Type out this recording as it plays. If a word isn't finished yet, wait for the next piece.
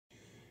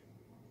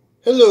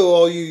Hello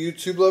all you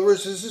YouTube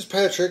lovers, this is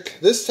Patrick.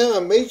 This time I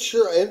made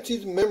sure I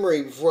emptied the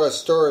memory before I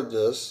started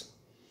this.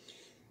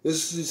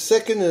 This is the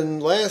second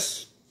and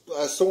last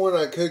one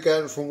I could have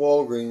gotten from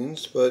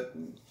Walgreens, but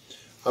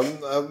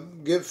I'll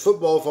get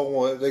football if I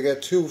want. They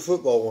got 2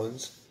 football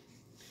ones.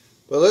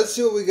 But let's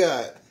see what we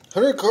got.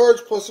 100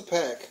 cards plus a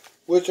pack,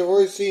 which I've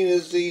already seen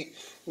is the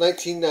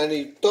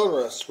 1990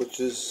 Donruss, which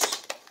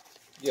is,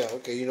 yeah,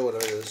 okay, you know what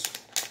it is.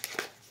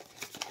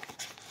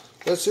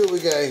 Let's see what we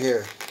got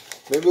here.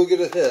 Maybe we'll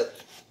get a hit.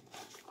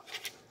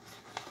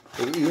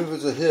 Even if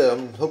it's a hit,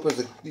 I'm hoping it's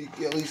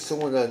at least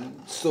someone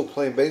that's still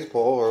playing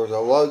baseball or is a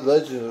lot of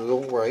legend in his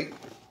own right.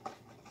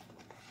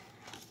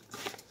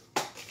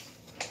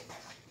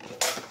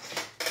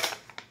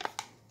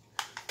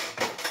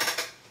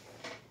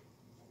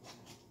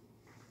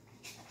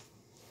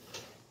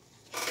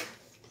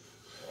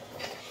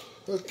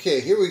 Okay,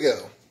 here we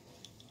go.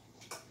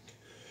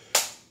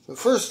 The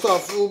first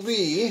off will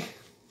be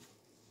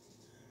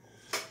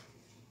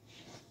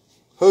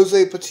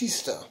Jose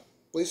Bautista.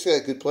 At least he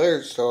got a good player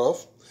to start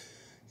off.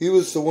 He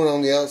was the one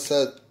on the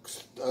outside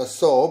I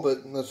saw,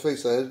 but let's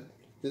face it, I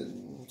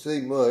didn't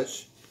see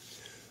much.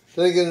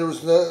 Then again, there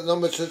was not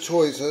much of a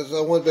choice.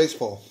 I wanted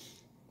baseball.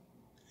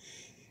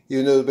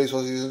 Even though the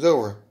baseball season's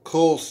over.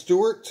 Cole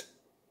Stewart,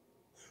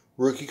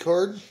 rookie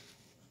card.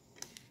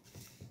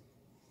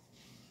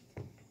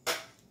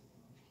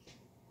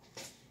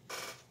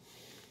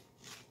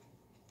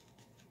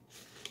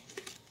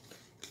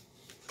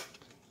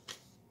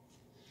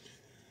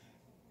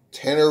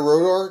 Tanner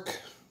Roark.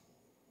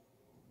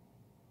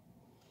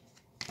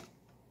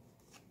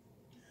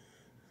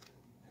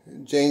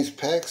 James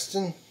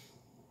Paxton.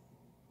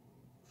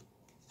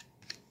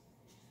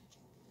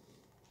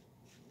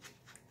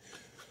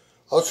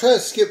 I'll try to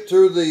skip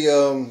through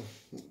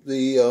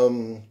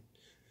the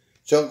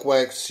junk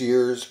wax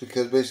years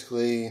because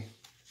basically,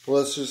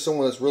 unless there's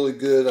someone that's really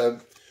good,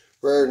 I'd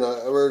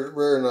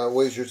rather not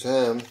waste your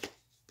time.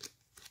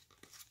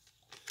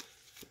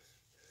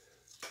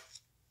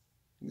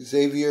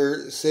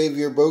 Xavier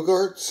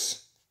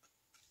Bogaerts,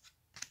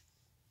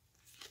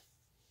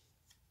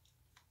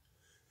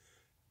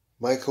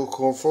 Michael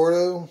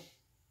Conforto,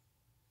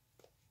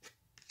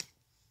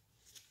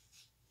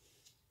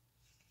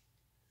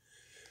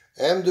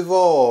 Adam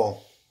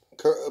Duvall,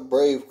 current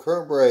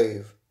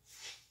Brave.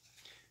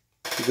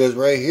 Because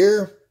right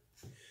here,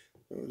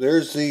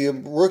 there's the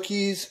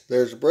rookies,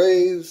 there's the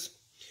Braves.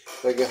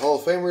 If I get Hall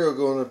of Famer, it'll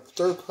go in the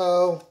third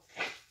pile.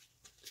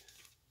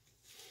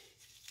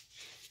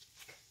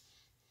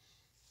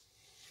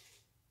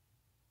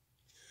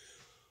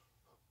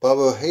 Bob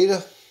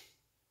Ojeda.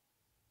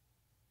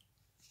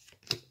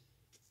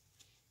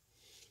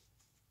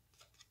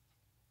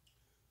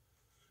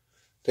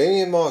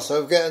 Damian Moss.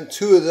 I've gotten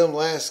 2 of them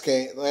last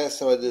time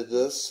I did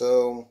this,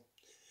 so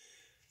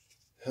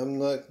I'm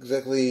not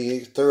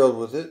exactly thrilled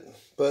with it.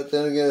 But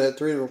then again, I had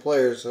 3 different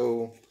players,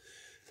 so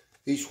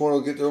each one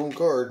will get their own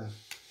card.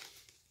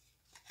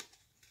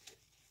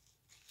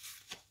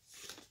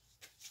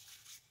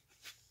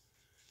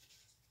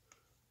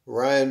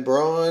 Ryan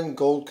Braun,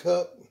 Gold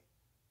Cup.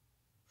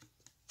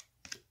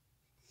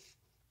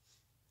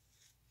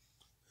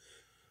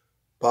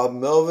 Bob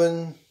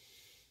Melvin,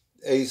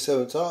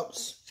 87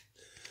 Tops.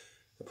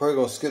 I'm probably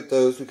going to skip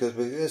those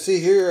because, see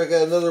here, I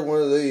got another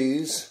one of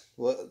these.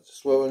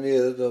 Just what we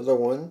needed, another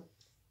one.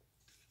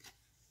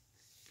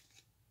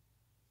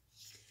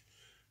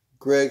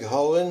 Greg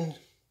Holland.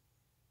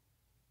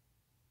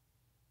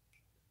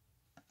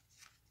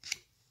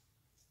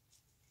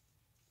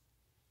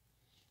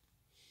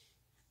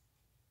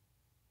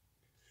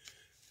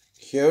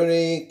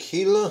 Keone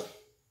Keela.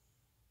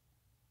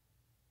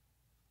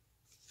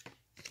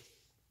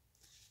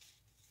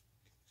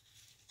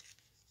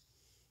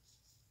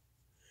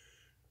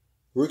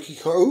 Rookie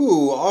card.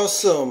 Ooh,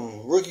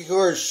 awesome. Rookie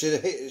card,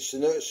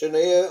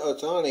 Shania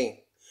Otani.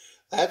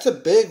 That's a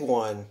big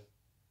one.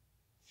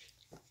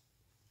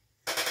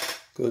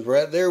 Goes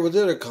right there with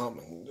the other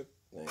common.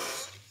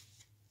 Nice.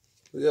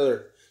 With the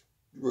other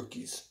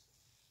rookies.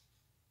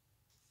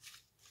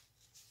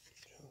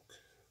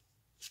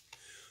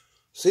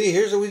 See,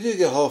 here's what we do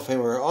get Hall of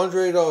Famer.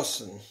 Andre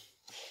Dawson.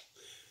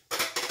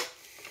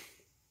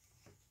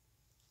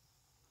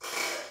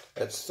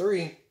 That's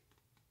 3.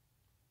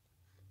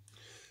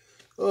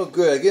 Oh,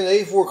 good. I get an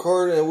 84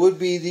 card, and it would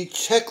be the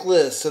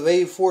checklist of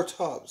 84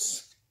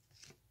 Tops.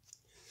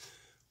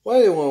 Why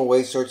do they want to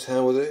waste our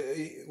time with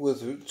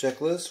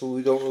checklists when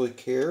we don't really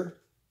care?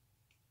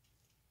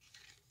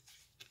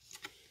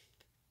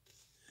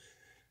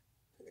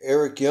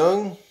 Eric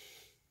Young.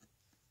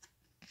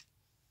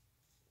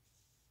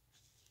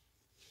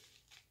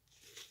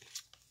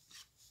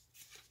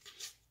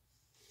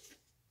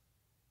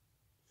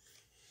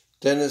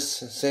 Dennis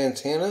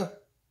Santana.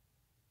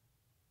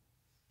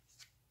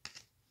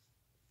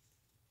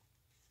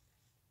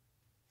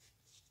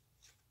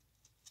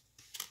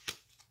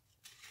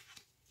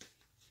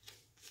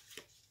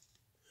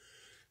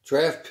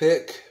 Draft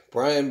pick,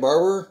 Brian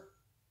Barber.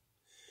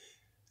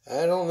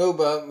 I don't know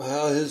about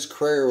how his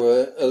career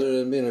went, other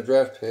than being a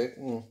draft pick.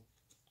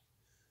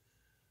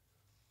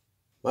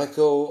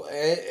 Michael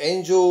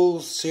Angel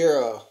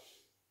Sierra. At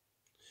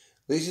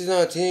least he's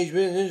not a Teenage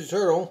Mutant Ninja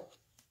Turtle.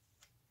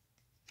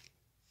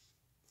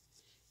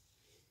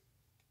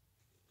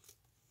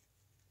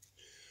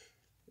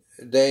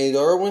 Danny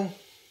Darwin.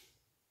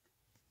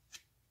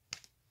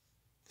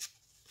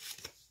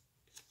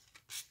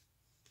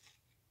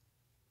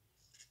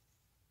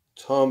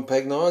 Tom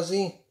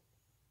Pagnozzi.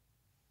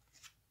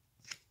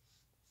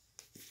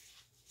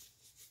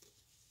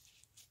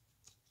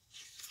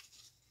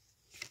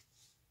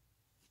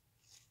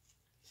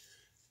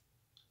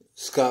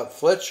 Scott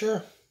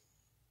Fletcher.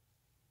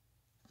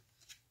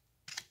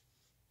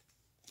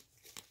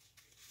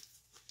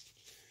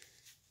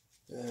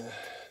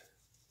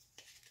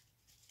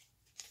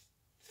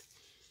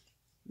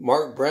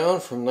 Mark Brown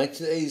from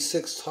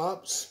 1986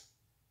 Topps.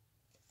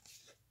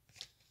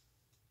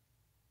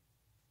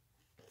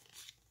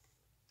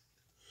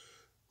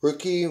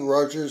 Rookie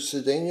Roger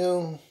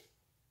Cedeno.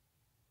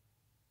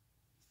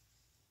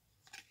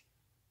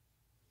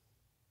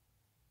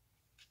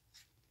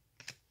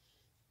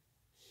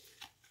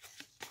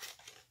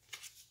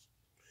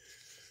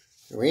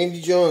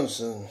 Randy Jones.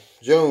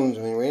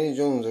 Randy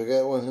Jones. I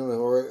got one of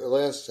him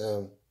last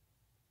time.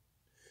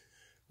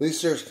 At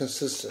least they're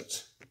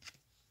consistent.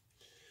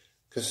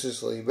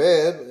 Consistently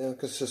bad, but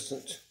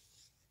consistent.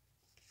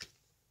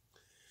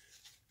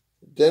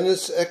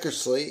 Dennis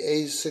Eckersley,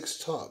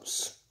 A6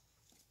 Topps.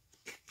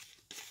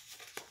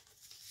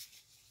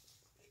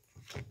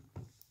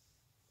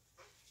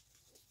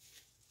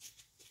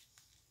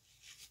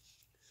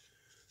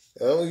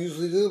 I don't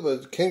usually do,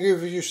 but Ken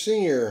Griffey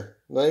Sr.,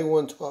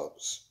 91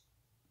 Topps.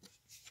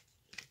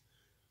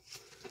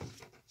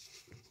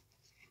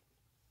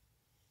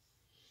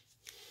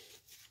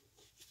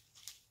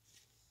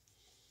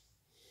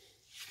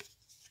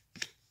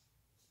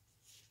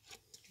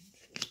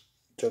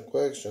 Chuck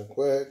Wax, Chuck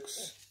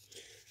Wax,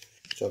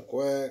 Chuck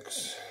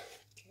Wax,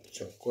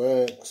 Chuck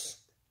Wax.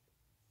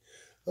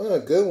 Oh, a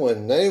good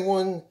one.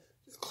 91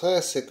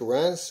 Classic,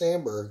 Ryan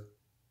Sandberg.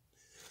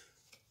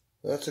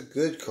 That's a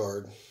good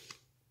card.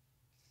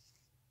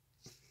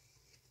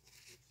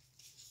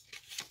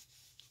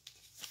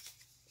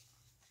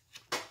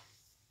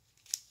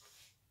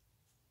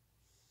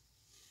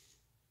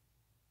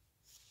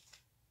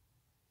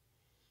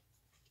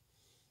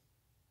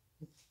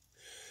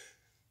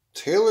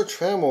 Taylor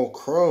Trammell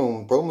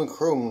Chrome, Bowman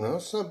Chrome. No,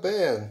 that's not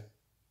bad.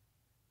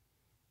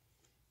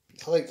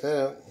 I like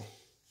that.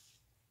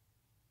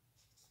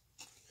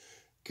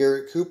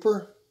 Garrett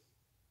Cooper,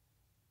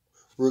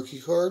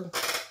 rookie card.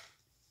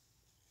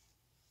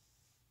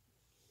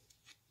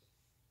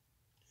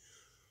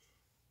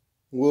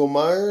 Will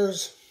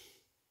Myers.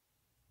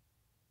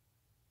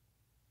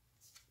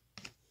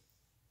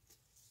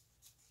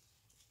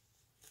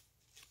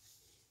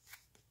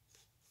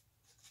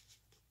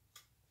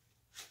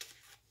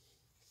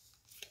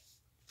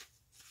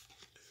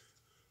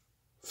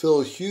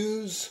 Phil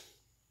Hughes.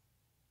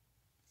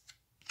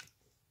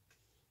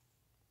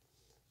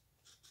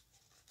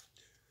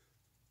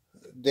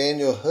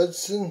 Daniel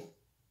Hudson.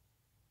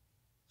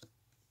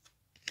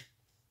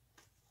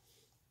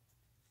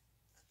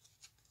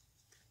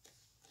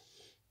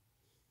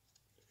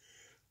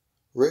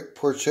 Rick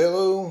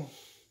Porcello.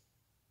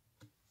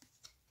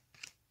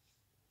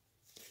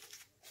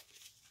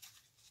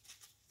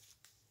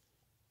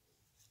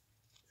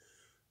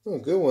 Oh,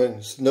 good one.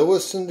 It's Noah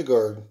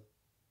Syndergaard.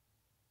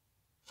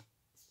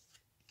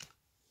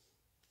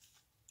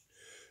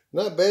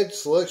 Not bad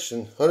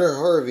selection. Hunter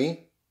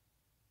Harvey.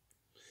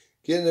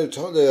 Getting the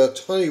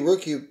Ohtani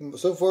rookie.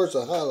 So far it's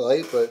a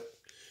highlight, but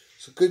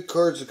some good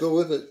cards to go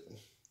with it.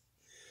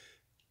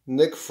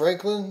 Nick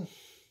Franklin.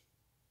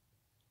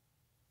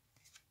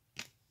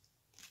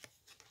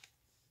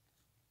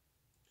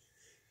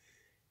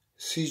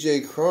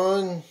 CJ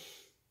Cron.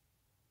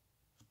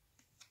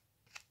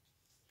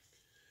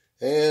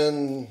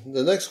 And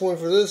the next one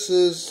for this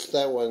is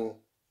that one.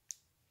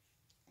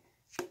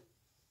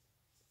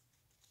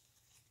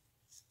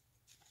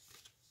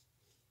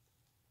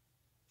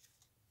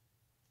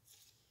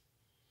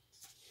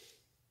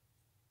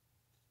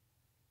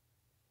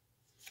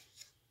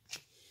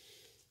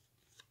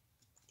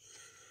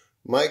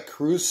 Mike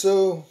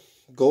Caruso,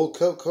 Gold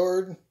Cup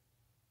card.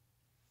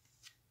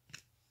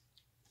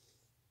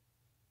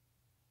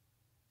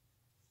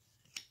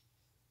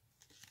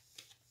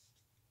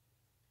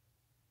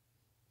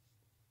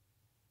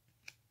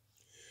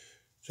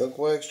 Chunk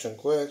Wax,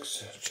 Chunk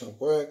Wax,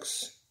 Chunk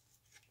Wax.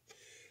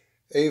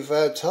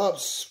 A5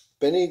 Topps,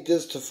 Benny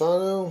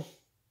DiStefano.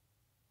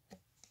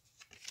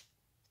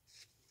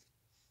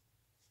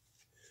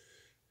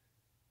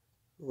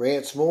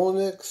 Rance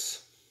Molnix.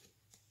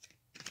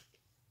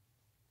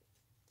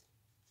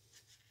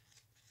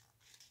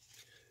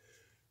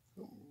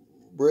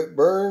 Britt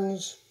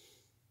Burns.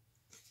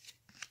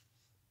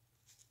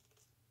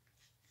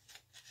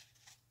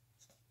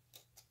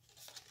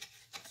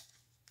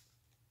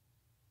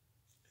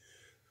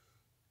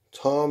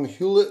 Tom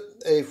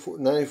Hewlett,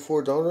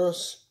 A94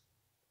 Donruss.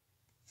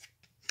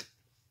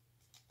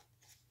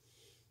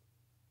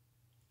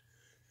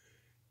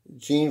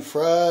 Gene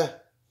Fry,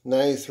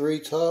 93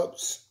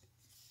 tops.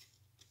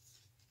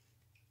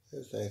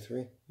 There's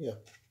 93, yeah.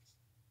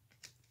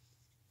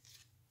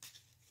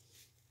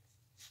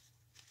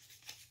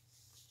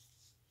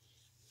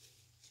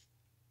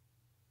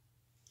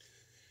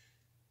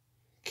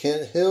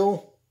 Kent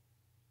Hill,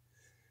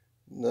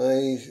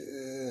 nice,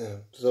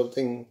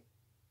 something,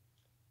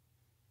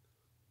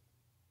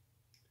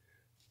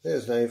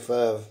 there's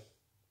 95.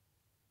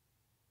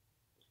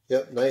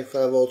 Yep,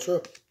 95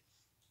 Ultra.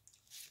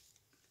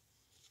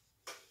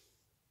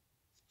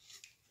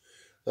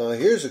 Now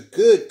here's a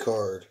good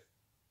card.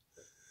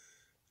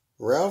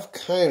 Ralph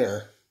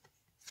Kiner.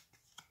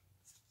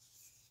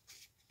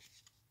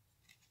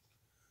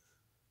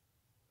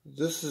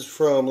 This is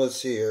from, let's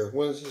see here,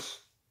 when is this?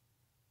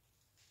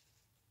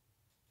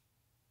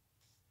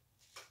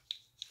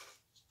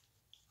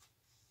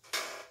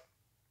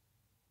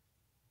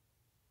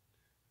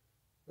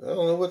 I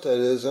don't know what that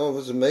is. I don't know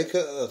if it's a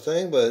makeup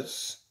thing, but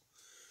it's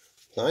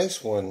a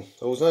nice one.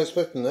 I was not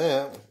expecting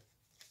that.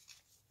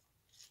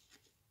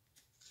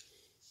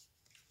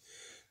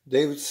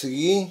 David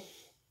Segui.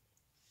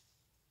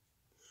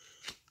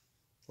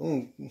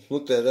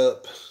 Look that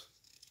up.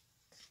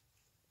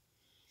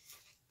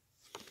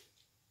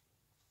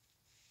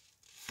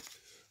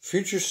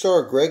 Future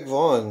star Greg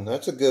Vaughn.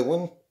 That's a good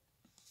one.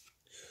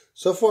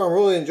 So far, I'm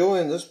really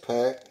enjoying this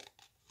pack.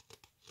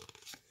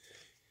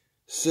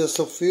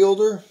 Cecil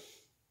Fielder.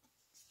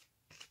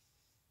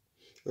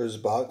 There's a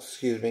box,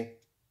 excuse me.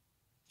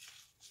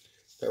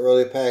 Not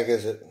really a pack,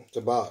 is it? It's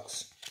a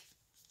box.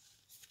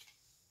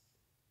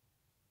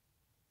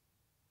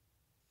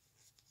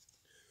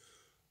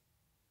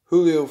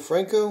 Julio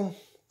Franco,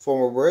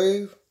 former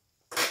Brave.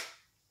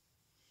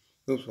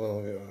 Oops,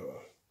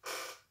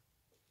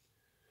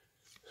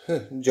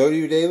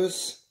 Jody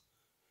Davis,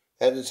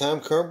 at the time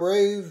current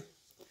Brave.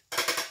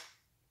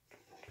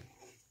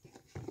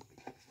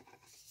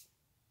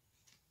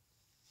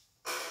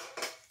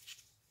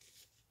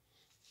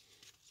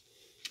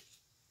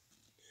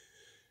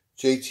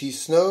 JT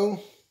Snow.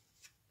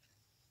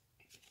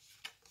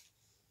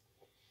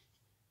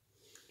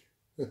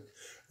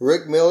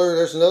 Rick Miller,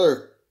 there's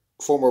another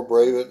former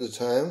Brave at the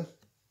time.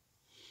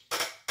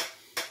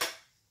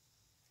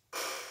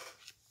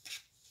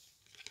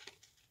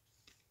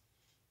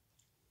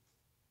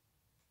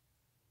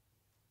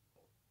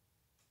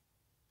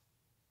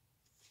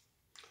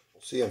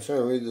 See, I'm trying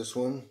to read this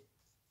one.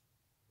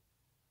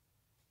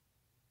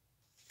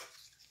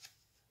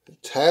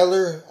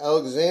 Tyler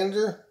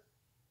Alexander.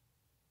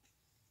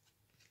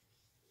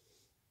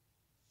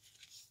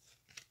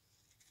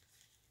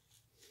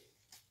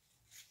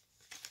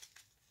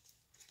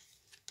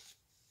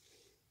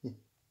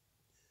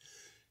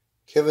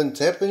 Kevin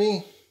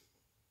Tempany.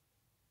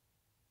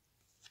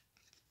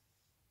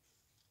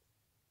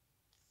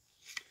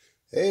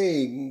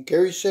 Hey,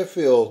 Gary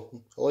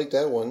Sheffield. I like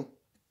that one.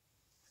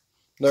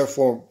 Another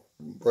former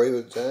Brave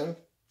at the time.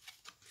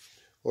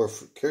 Or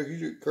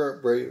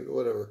current Brave,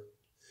 whatever.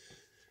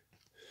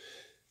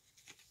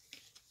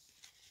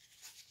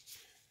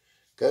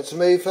 Got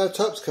some 85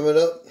 tops coming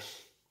up.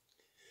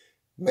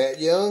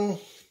 Matt Young.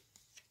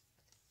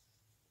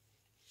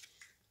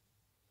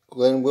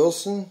 Glenn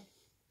Wilson.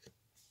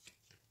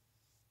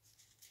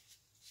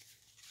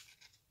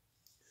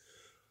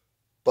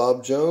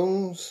 Bob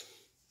Jones.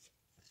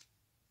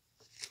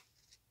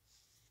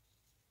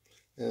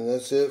 And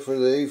that's it for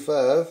the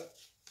 85.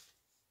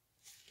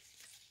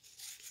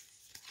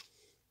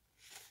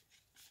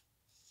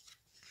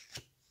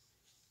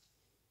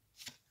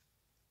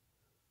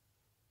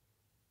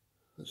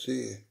 Let's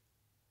see.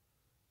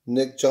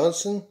 Nick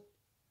Johnson.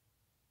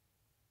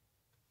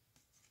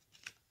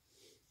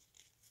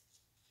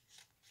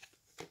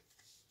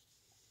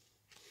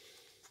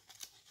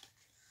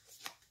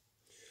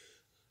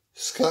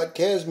 Scott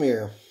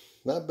Kazmir.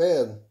 Not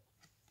bad.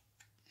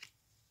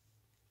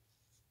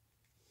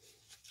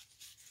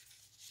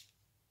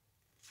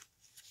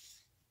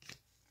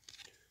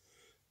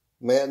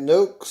 Matt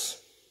Noakes.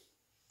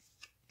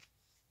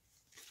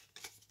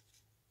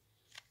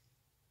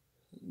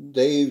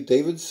 Dave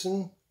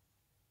Davidson.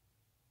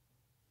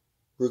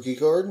 Rookie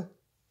card.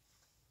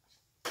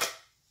 At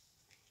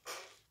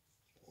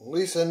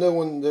least I know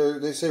when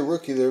they say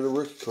rookie, they're the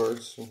rookie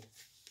cards. So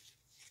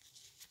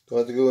don't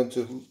have to go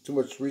into too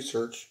much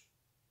research.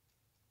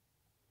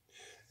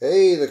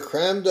 Hey, the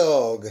Crime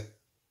Dog.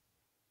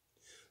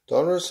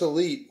 Donruss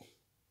Elite.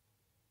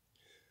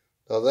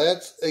 Now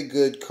that's a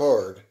good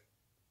card.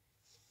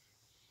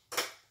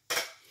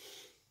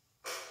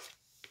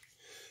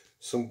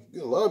 A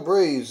lot of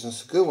Braves and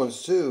some good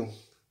ones too.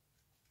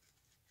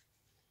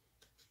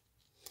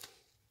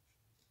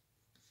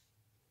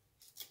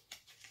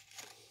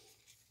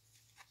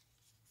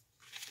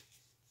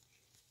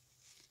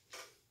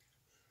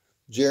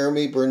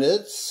 Jeremy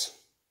Burnitz.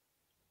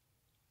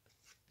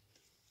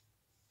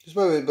 This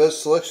might be the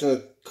best selection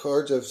of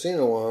cards I've seen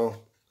in a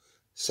while.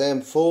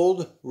 Sam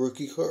Fuld,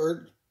 rookie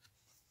card.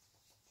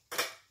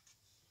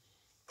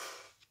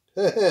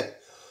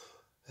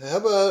 How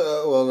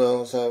about, well,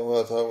 no, it's not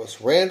what I thought it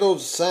was. Randall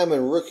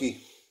Simon,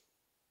 rookie.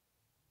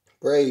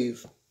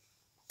 Brave.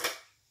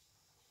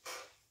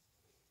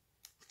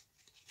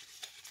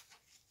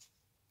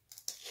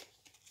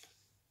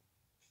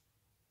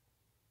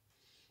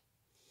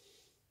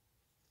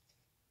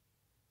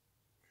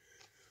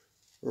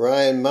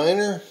 Ryan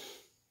Miner,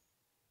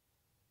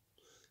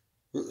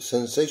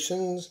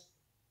 Sensations.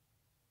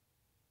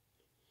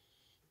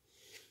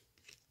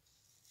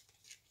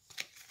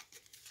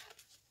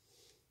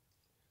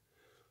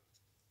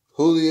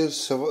 Julian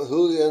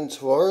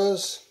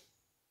Tavares.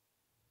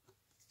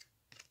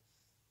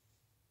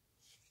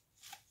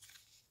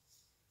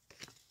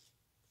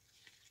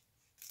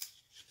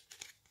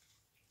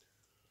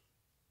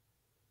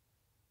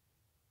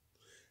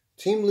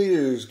 Team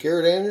leaders,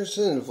 Garrett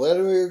Anderson and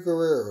Vladimir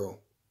Guerrero.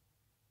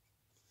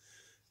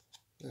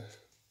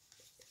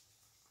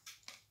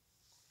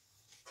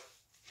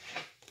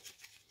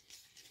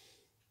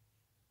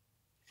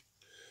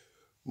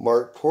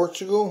 Mark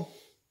Portugal.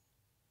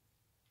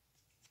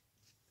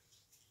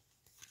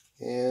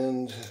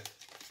 And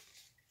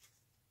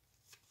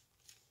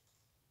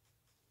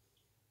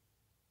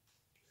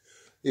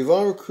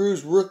Ivana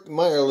Cruz Rook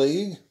Minor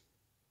League.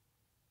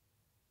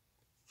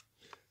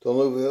 Don't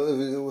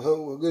know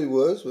how good he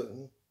was, but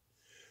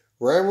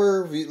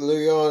Rammer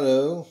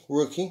Vitaliano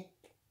rookie.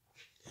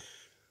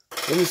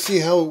 Let me see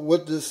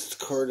what this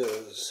card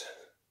is.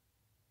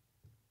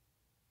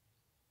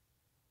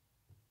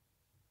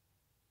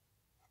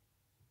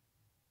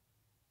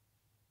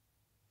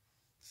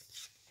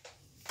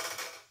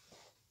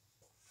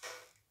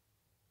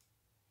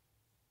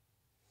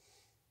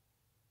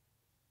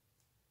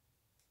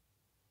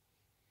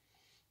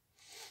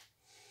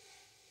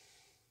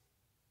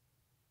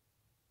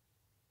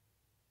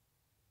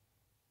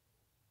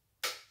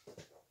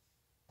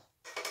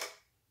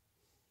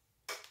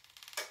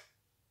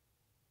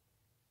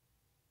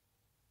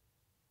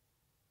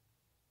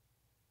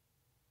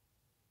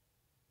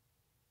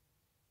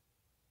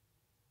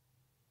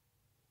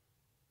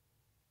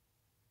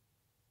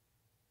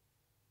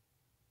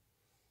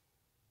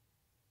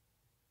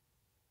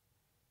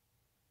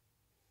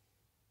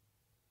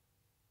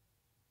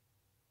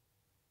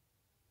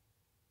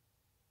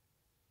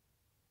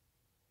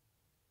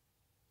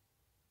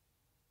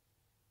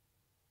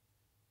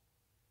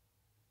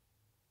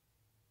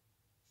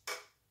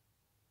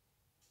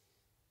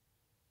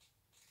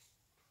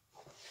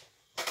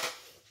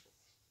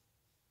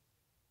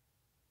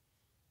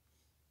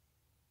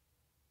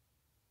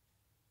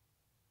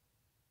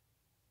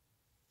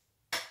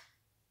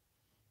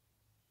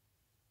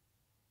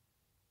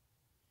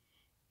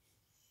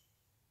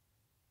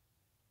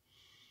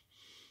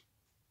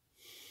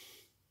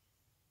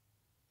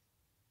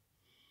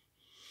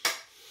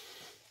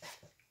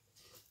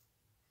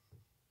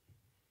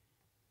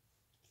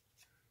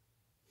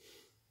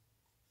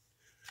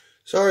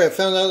 Sorry, I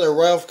found out that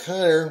Ralph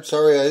Kiner.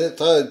 Sorry, I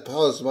thought I'd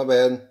pause. My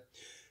bad.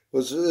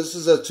 This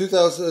is a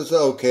 2000.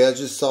 Okay, I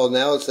just saw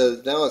now. It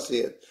says now I see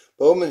it.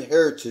 Bowman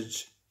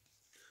Heritage,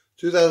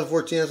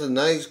 2014. That's a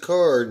nice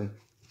card.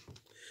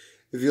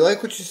 If you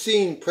like what you've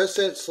seen, press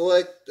that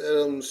select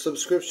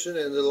subscription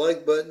and the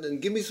like button,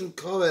 and give me some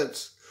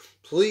comments,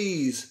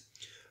 please.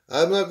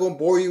 I'm not going to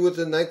bore you with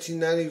the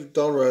 1990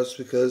 Donruss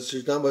because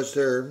there's not much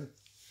there.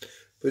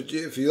 But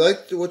if you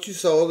liked what you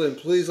saw, then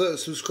please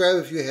subscribe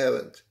if you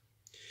haven't.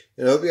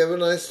 And I hope you have a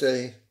nice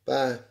day.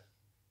 Bye.